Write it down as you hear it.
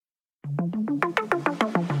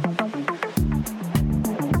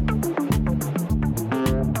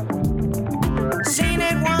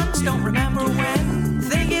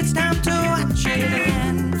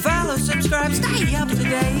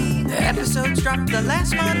episodes dropped the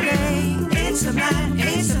last Monday. It's the Matt,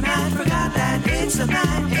 forgot that. It's the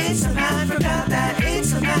Matt, forgot that.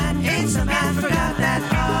 It's the Matt, forgot that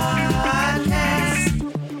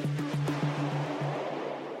podcast.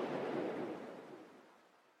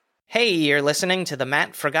 Hey, you're listening to the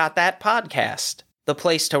Matt Forgot That podcast, the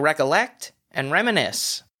place to recollect and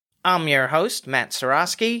reminisce. I'm your host, Matt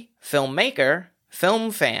Seroski, filmmaker,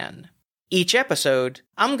 film fan. Each episode,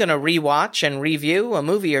 I'm going to rewatch and review a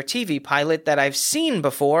movie or TV pilot that I've seen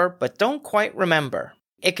before but don't quite remember.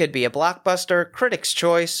 It could be a blockbuster, critic's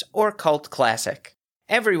choice, or cult classic.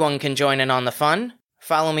 Everyone can join in on the fun.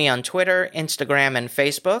 Follow me on Twitter, Instagram, and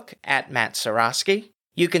Facebook at Matt Seroski.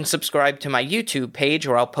 You can subscribe to my YouTube page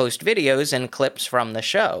where I'll post videos and clips from the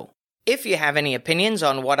show. If you have any opinions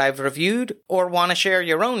on what I've reviewed or want to share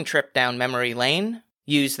your own trip down memory lane,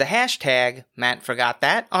 use the hashtag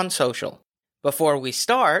MattForgotThat on social. Before we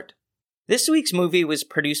start, this week's movie was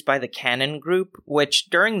produced by the Cannon Group,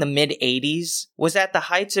 which during the mid-'80s was at the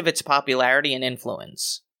heights of its popularity and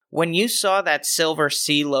influence. When you saw that silver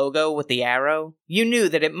C logo with the arrow, you knew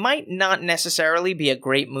that it might not necessarily be a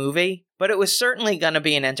great movie, but it was certainly going to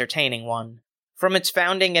be an entertaining one. From its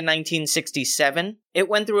founding in 1967, it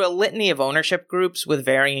went through a litany of ownership groups with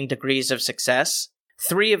varying degrees of success.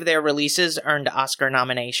 3 of their releases earned Oscar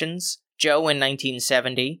nominations: Joe in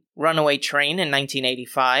 1970, Runaway Train in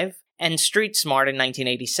 1985, and Street Smart in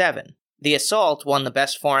 1987. The Assault won the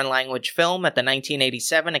Best Foreign Language Film at the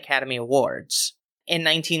 1987 Academy Awards. In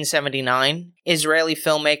 1979, Israeli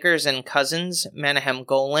filmmakers and cousins Menahem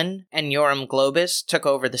Golan and Yoram Globus took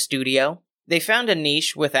over the studio. They found a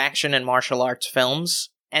niche with action and martial arts films: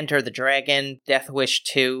 Enter the Dragon, Death Wish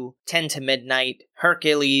 2, 10 to Midnight,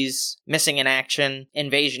 Hercules, Missing in Action,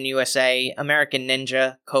 Invasion USA, American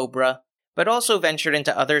Ninja, Cobra, but also ventured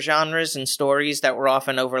into other genres and stories that were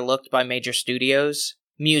often overlooked by major studios: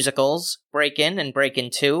 musicals, Break-In and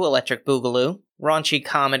Break-In 2, Electric Boogaloo, raunchy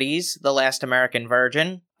comedies, The Last American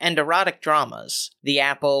Virgin, and erotic dramas, The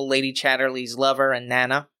Apple, Lady Chatterley's Lover, and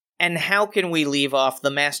Nana. And how can we leave off the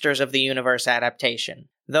Masters of the Universe adaptation?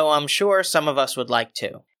 Though I'm sure some of us would like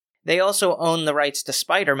to. They also own the rights to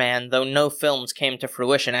Spider-Man, though no films came to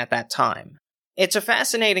fruition at that time. It's a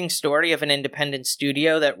fascinating story of an independent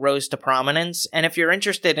studio that rose to prominence, and if you're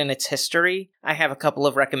interested in its history, I have a couple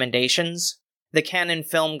of recommendations. The Cannon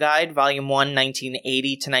Film Guide, Volume 1,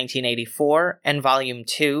 1980 to 1984, and Volume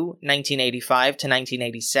 2, 1985 to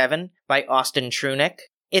 1987, by Austin Trunick.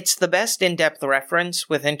 It's the best in-depth reference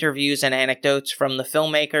with interviews and anecdotes from the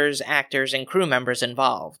filmmakers, actors, and crew members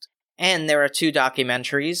involved. And there are 2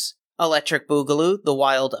 documentaries: Electric Boogaloo, The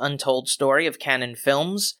Wild Untold Story of Cannon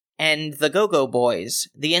Films, and The Go-Go Boys,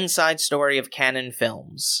 The Inside Story of Cannon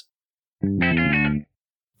Films.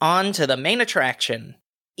 On to the main attraction.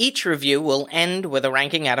 Each review will end with a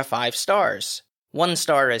ranking out of 5 stars. 1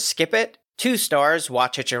 star is skip it, 2 stars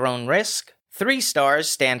watch at your own risk, 3 stars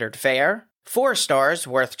standard fare, 4 stars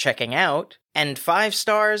worth checking out, and 5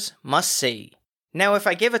 stars must see. Now, if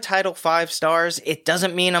I give a title 5 stars, it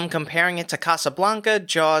doesn't mean I'm comparing it to Casablanca,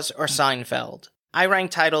 Jaws, or Seinfeld. I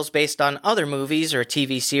rank titles based on other movies or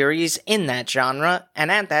TV series in that genre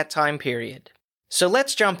and at that time period. So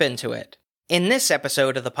let's jump into it. In this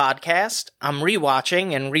episode of the podcast, I'm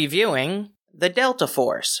rewatching and reviewing The Delta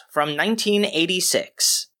Force from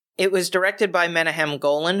 1986. It was directed by Menahem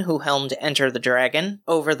Golan, who helmed Enter the Dragon,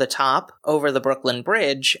 Over the Top, Over the Brooklyn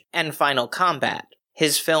Bridge, and Final Combat.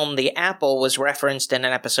 His film The Apple was referenced in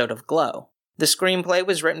an episode of Glow. The screenplay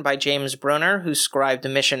was written by James Brunner, who scribed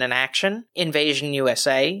Mission in Action, Invasion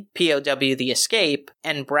USA, POW The Escape,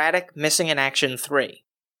 and Braddock Missing in Action 3.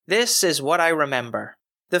 This is what I remember.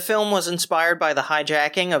 The film was inspired by the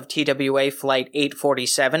hijacking of TWA Flight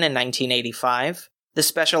 847 in 1985. The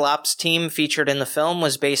special ops team featured in the film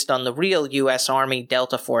was based on the real U.S. Army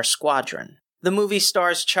Delta Force Squadron. The movie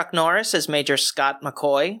stars Chuck Norris as Major Scott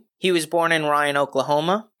McCoy. He was born in Ryan,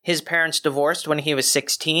 Oklahoma. His parents divorced when he was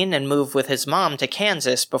 16 and moved with his mom to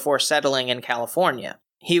Kansas before settling in California.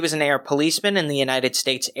 He was an air policeman in the United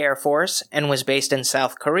States Air Force and was based in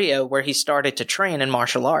South Korea, where he started to train in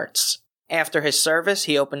martial arts. After his service,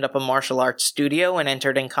 he opened up a martial arts studio and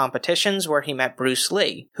entered in competitions where he met Bruce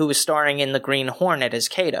Lee, who was starring in The Green Hornet as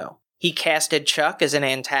Kato. He casted Chuck as an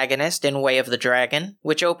antagonist in Way of the Dragon,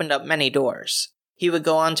 which opened up many doors. He would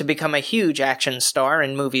go on to become a huge action star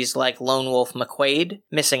in movies like Lone Wolf McQuade,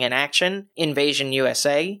 Missing in Action, Invasion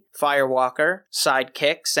USA, Firewalker,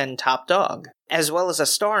 Sidekicks, and Top Dog, as well as a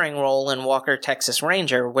starring role in Walker, Texas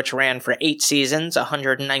Ranger, which ran for 8 seasons,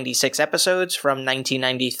 196 episodes from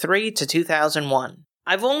 1993 to 2001.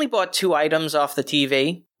 I've only bought 2 items off the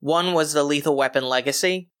TV. One was The Lethal Weapon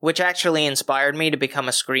Legacy, which actually inspired me to become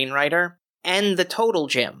a screenwriter, and The Total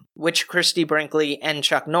Gym, which Christy Brinkley and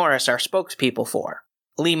Chuck Norris are spokespeople for.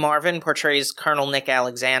 Lee Marvin portrays Colonel Nick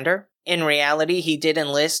Alexander. In reality, he did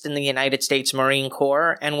enlist in the United States Marine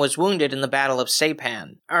Corps and was wounded in the Battle of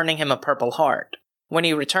Saipan, earning him a Purple Heart. When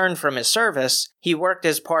he returned from his service, he worked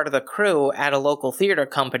as part of the crew at a local theater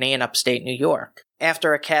company in upstate New York.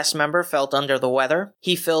 After a cast member felt under the weather,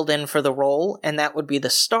 he filled in for the role, and that would be the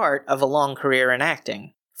start of a long career in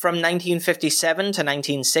acting. From 1957 to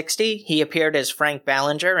 1960, he appeared as Frank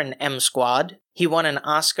Ballinger in M Squad. He won an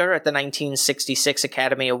Oscar at the 1966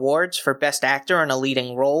 Academy Awards for Best Actor in a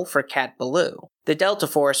Leading Role for Cat Ballou. The Delta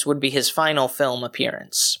Force would be his final film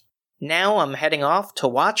appearance. Now I'm heading off to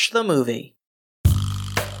watch the movie.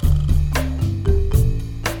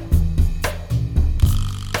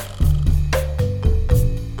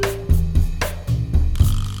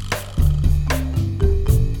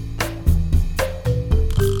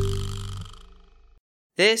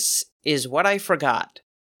 This is What I Forgot.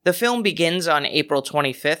 The film begins on April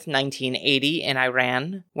 25, 1980 in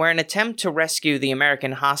Iran, where an attempt to rescue the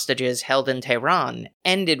American hostages held in Tehran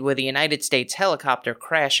ended with a United States helicopter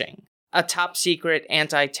crashing. A top-secret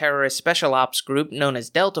anti-terrorist special ops group known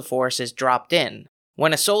as Delta Force is dropped in.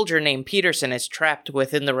 When a soldier named Peterson is trapped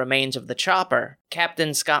within the remains of the chopper,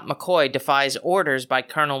 Captain Scott McCoy defies orders by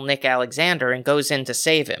Colonel Nick Alexander and goes in to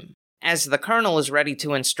save him. As the colonel is ready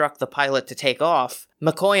to instruct the pilot to take off,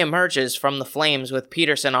 McCoy emerges from the flames with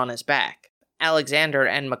Peterson on his back. Alexander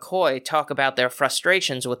and McCoy talk about their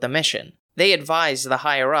frustrations with the mission. They advise the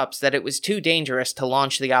higher-ups that it was too dangerous to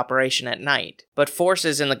launch the operation at night, but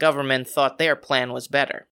forces in the government thought their plan was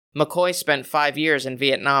better. McCoy spent 5 years in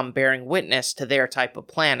Vietnam bearing witness to their type of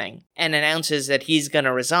planning, and announces that he's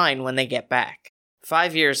gonna resign when they get back.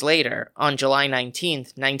 5 years later, on July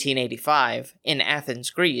 19, 1985, in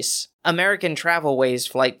Athens, Greece, American Travelways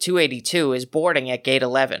Flight 282 is boarding at Gate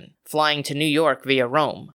 11, flying to New York via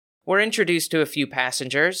Rome. We're introduced to a few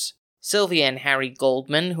passengers: Sylvia and Harry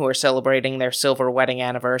Goldman, who are celebrating their silver wedding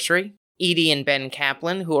anniversary; Edie and Ben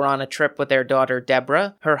Kaplan, who are on a trip with their daughter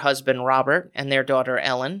Deborah, her husband Robert, and their daughter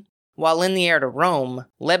Ellen. While in the air to Rome,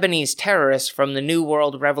 Lebanese terrorists from the New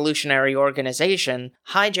World Revolutionary Organization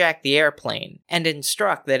hijack the airplane and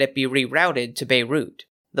instruct that it be rerouted to Beirut.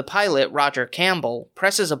 The pilot, Roger Campbell,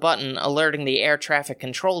 presses a button alerting the air traffic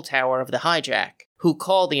control tower of the hijack, who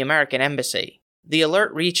call the American embassy. The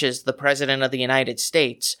alert reaches the President of the United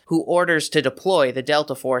States, who orders to deploy the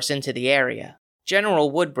Delta Force into the area. General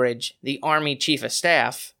Woodbridge, the Army Chief of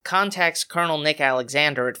Staff, contacts Colonel Nick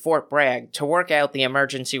Alexander at Fort Bragg to work out the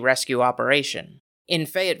emergency rescue operation. In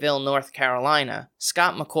Fayetteville, North Carolina,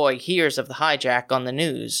 Scott McCoy hears of the hijack on the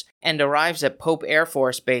news and arrives at Pope Air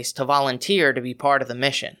Force Base to volunteer to be part of the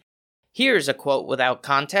mission. Here's a quote without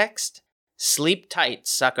context: "Sleep tight,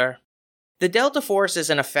 sucker." The Delta Force is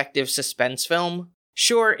an effective suspense film.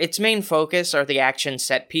 Sure, its main focus are the action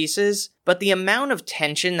set pieces, but the amount of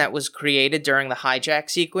tension that was created during the hijack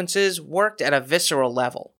sequences worked at a visceral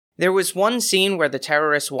level. There was one scene where the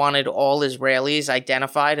terrorists wanted all Israelis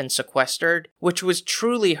identified and sequestered, which was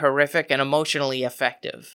truly horrific and emotionally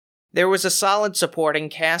effective. There was a solid supporting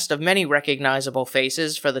cast of many recognizable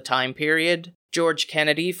faces for the time period. George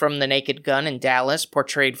Kennedy from The Naked Gun in Dallas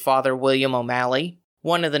portrayed Father William O'Malley.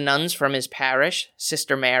 One of the nuns from his parish,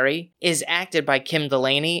 Sister Mary, is acted by Kim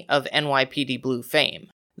Delaney of NYPD Blue fame.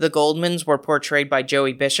 The Goldmans were portrayed by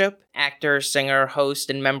Joey Bishop, actor, singer, host,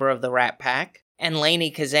 and member of the Rat Pack, and Lainey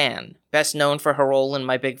Kazan, best known for her role in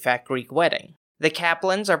My Big Fat Greek Wedding. The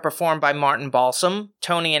Kaplans are performed by Martin Balsam,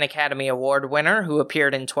 Tony and Academy Award winner who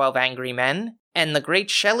appeared in 12 Angry Men, and the great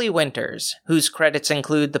Shelley Winters, whose credits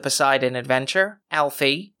include The Poseidon Adventure,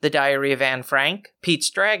 Alfie, The Diary of Anne Frank, Pete's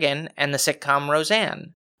Dragon, and the sitcom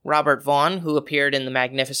Roseanne. Robert Vaughn, who appeared in The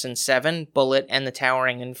Magnificent Seven, Bullet, and The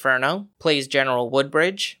Towering Inferno, plays General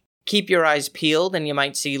Woodbridge. Keep your eyes peeled and you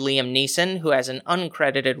might see Liam Neeson, who has an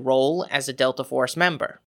uncredited role as a Delta Force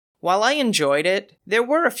member. While I enjoyed it, there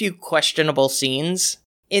were a few questionable scenes.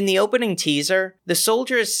 In the opening teaser, the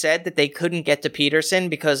soldiers said that they couldn't get to Peterson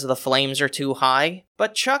because the flames are too high,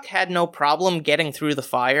 but Chuck had no problem getting through the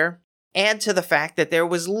fire. Add to the fact that there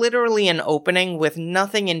was literally an opening with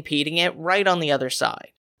nothing impeding it right on the other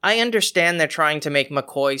side. I understand they're trying to make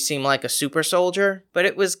McCoy seem like a super soldier, but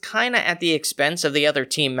it was kinda at the expense of the other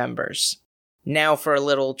team members. Now for a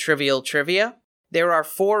little trivial trivia. There are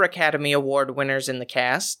 4 Academy Award winners in the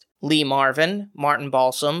cast: Lee Marvin, Martin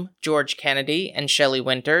Balsam, George Kennedy, and Shelley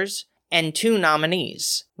Winters, and 2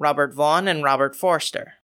 nominees, Robert Vaughn and Robert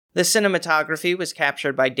Forster. The cinematography was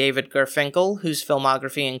captured by David Gerfinkel, whose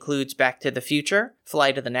filmography includes Back to the Future,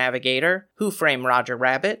 Flight of the Navigator, Who Framed Roger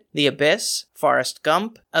Rabbit, The Abyss, Forrest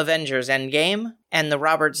Gump, Avengers Endgame, and the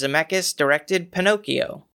Robert Zemeckis-directed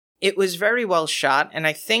Pinocchio. It was very well shot, and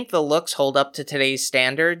I think the looks hold up to today's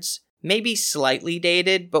standards. Maybe slightly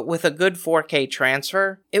dated, but with a good 4K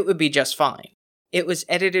transfer, it would be just fine. It was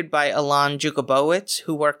edited by Alon Jukabowicz,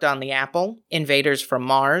 who worked on The Apple, Invaders from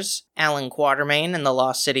Mars, Alan Quatermain and the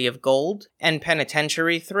Lost City of Gold, and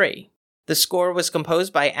Penitentiary 3. The score was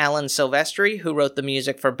composed by Alan Silvestri, who wrote the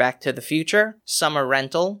music for Back to the Future, Summer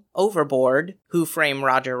Rental, Overboard, Who Framed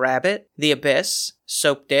Roger Rabbit, The Abyss,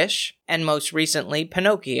 Soap Dish, and most recently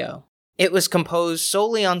Pinocchio. It was composed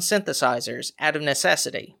solely on synthesizers, out of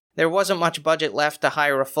necessity. There wasn't much budget left to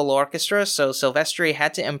hire a full orchestra, so Silvestri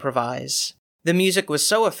had to improvise. The music was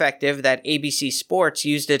so effective that ABC Sports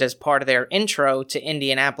used it as part of their intro to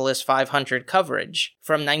Indianapolis 500 coverage,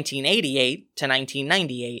 from 1988 to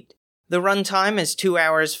 1998. The runtime is 2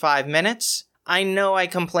 hours 5 minutes. I know I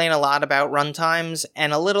complain a lot about runtimes,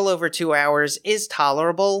 and a little over 2 hours is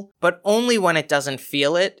tolerable, but only when it doesn't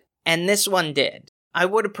feel it, and this one did. I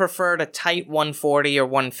would have preferred a tight 140 or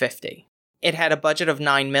 150. It had a budget of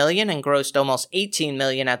 $9 million and grossed almost $18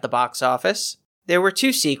 million at the box office. There were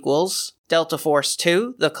 2 sequels, Delta Force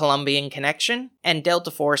 2, The Colombian Connection, and Delta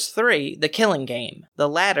Force 3, The Killing Game. The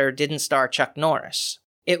latter didn't star Chuck Norris.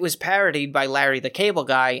 It was parodied by Larry the Cable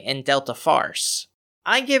Guy in Delta Farce.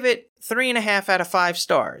 I give it 3.5 out of 5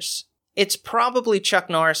 stars. It's probably Chuck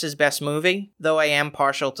Norris's best movie, though I am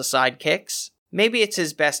partial to sidekicks. Maybe it's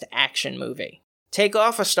his best action movie. Take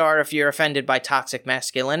off a star if you're offended by toxic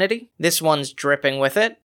masculinity. This one's dripping with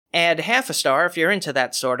it. Add half a star if you're into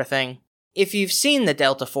that sort of thing. If you've seen the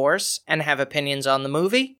Delta Force and have opinions on the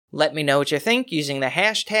movie, let me know what you think using the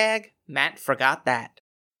hashtag #MattForgotThat.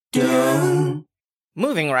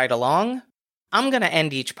 Moving right along, I'm going to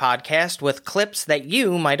end each podcast with clips that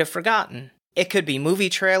you might have forgotten. It could be movie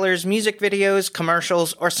trailers, music videos,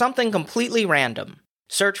 commercials, or something completely random.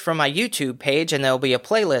 Search for my YouTube page and there'll be a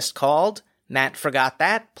playlist called Matt Forgot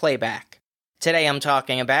That Playback. Today I'm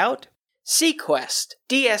talking about seaQuest,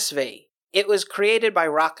 DSV. It was created by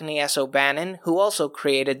Rockne S. O'Bannon, who also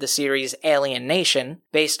created the series Alien Nation,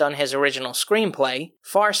 based on his original screenplay,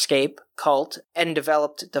 Farscape, Cult, and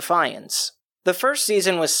developed Defiance. The first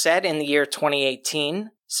season was set in the year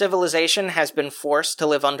 2018. Civilization has been forced to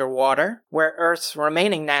live underwater, where Earth's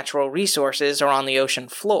remaining natural resources are on the ocean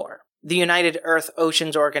floor. The United Earth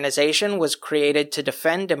Oceans Organization was created to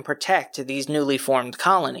defend and protect these newly formed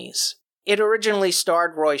colonies. It originally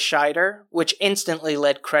starred Roy Scheider, which instantly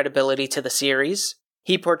led credibility to the series.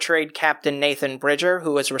 He portrayed Captain Nathan Bridger,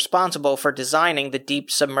 who was responsible for designing the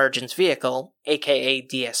Deep Submergence Vehicle, aka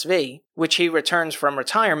DSV, which he returns from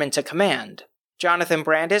retirement to command. Jonathan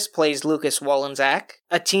Brandis plays Lucas Wolenzak,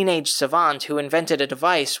 a teenage savant who invented a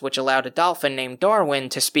device which allowed a dolphin named Darwin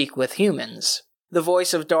to speak with humans. The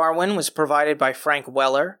voice of Darwin was provided by Frank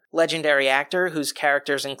Weller, legendary actor whose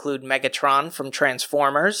characters include Megatron from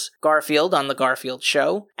Transformers, Garfield on The Garfield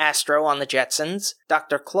Show, Astro on The Jetsons,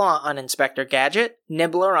 Dr. Claw on Inspector Gadget,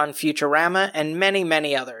 Nibbler on Futurama, and many,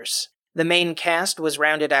 many others. The main cast was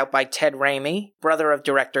rounded out by Ted Raimi, brother of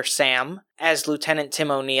director Sam, as Lieutenant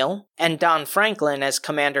Tim O'Neill, and Don Franklin as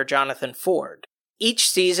Commander Jonathan Ford. Each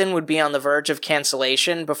season would be on the verge of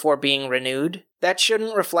cancellation before being renewed. That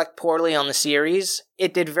shouldn't reflect poorly on the series.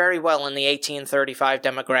 It did very well in the 1835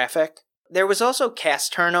 demographic. There was also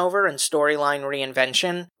cast turnover and storyline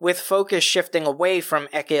reinvention, with focus shifting away from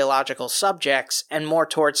archaeological subjects and more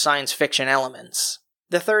towards science fiction elements.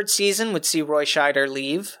 The third season would see Roy Scheider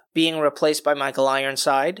leave, being replaced by Michael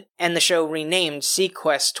Ironside, and the show renamed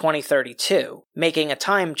seaQuest 2032, making a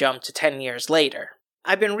time jump to 10 years later.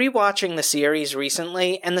 I've been rewatching the series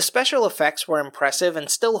recently, and the special effects were impressive and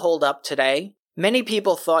still hold up today. Many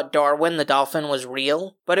people thought Darwin the dolphin was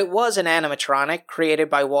real, but it was an animatronic created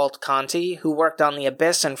by Walt Conti, who worked on The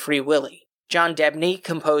Abyss and Free Willy. John Debney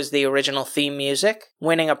composed the original theme music,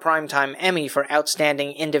 winning a Primetime Emmy for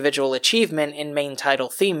Outstanding Individual Achievement in Main Title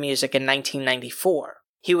Theme Music in 1994.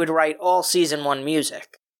 He would write all Season 1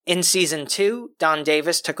 music. In Season 2, Don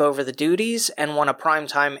Davis took over the duties and won a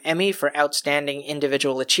Primetime Emmy for Outstanding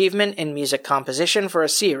Individual Achievement in Music Composition for a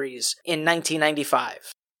Series in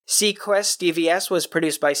 1995. seaQuest DVS was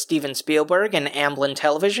produced by Steven Spielberg and Amblin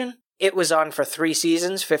Television. It was on for 3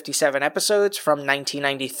 seasons, 57 episodes, from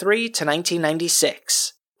 1993 to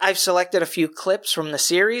 1996. I've selected a few clips from the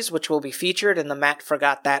series, which will be featured in the Matt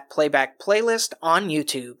Forgot That Playback playlist on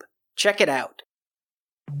YouTube. Check it out.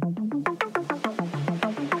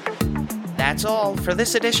 That's all for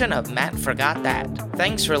this edition of Matt Forgot That.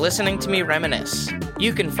 Thanks for listening to me reminisce.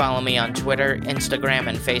 You can follow me on Twitter, Instagram,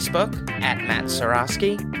 and Facebook at Matt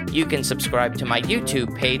Seroski. You can subscribe to my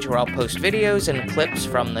YouTube page where I'll post videos and clips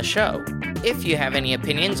from the show. If you have any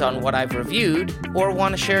opinions on what I've reviewed, or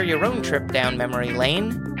want to share your own trip down memory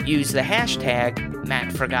lane, use the hashtag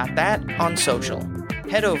MattForgotThat on social.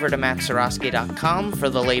 Head over to mattseroski.com for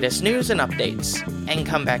the latest news and updates, and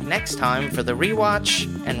come back next time for the rewatch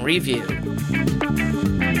and review.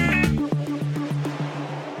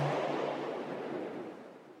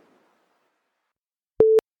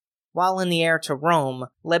 While in the air to Rome,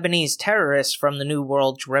 Lebanese terrorists from the New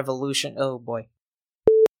World Revolution... Oh boy.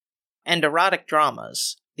 And erotic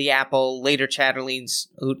dramas. The Apple, later Chatterley's...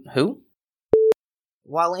 Who?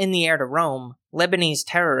 While in the air to Rome, Lebanese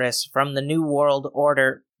terrorists from the New World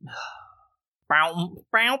Order...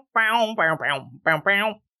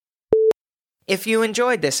 If you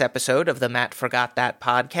enjoyed this episode of the Matt Forgot That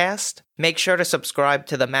podcast, make sure to subscribe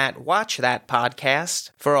to the Matt Watch That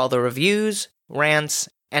podcast for all the reviews, rants,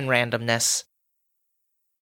 and randomness.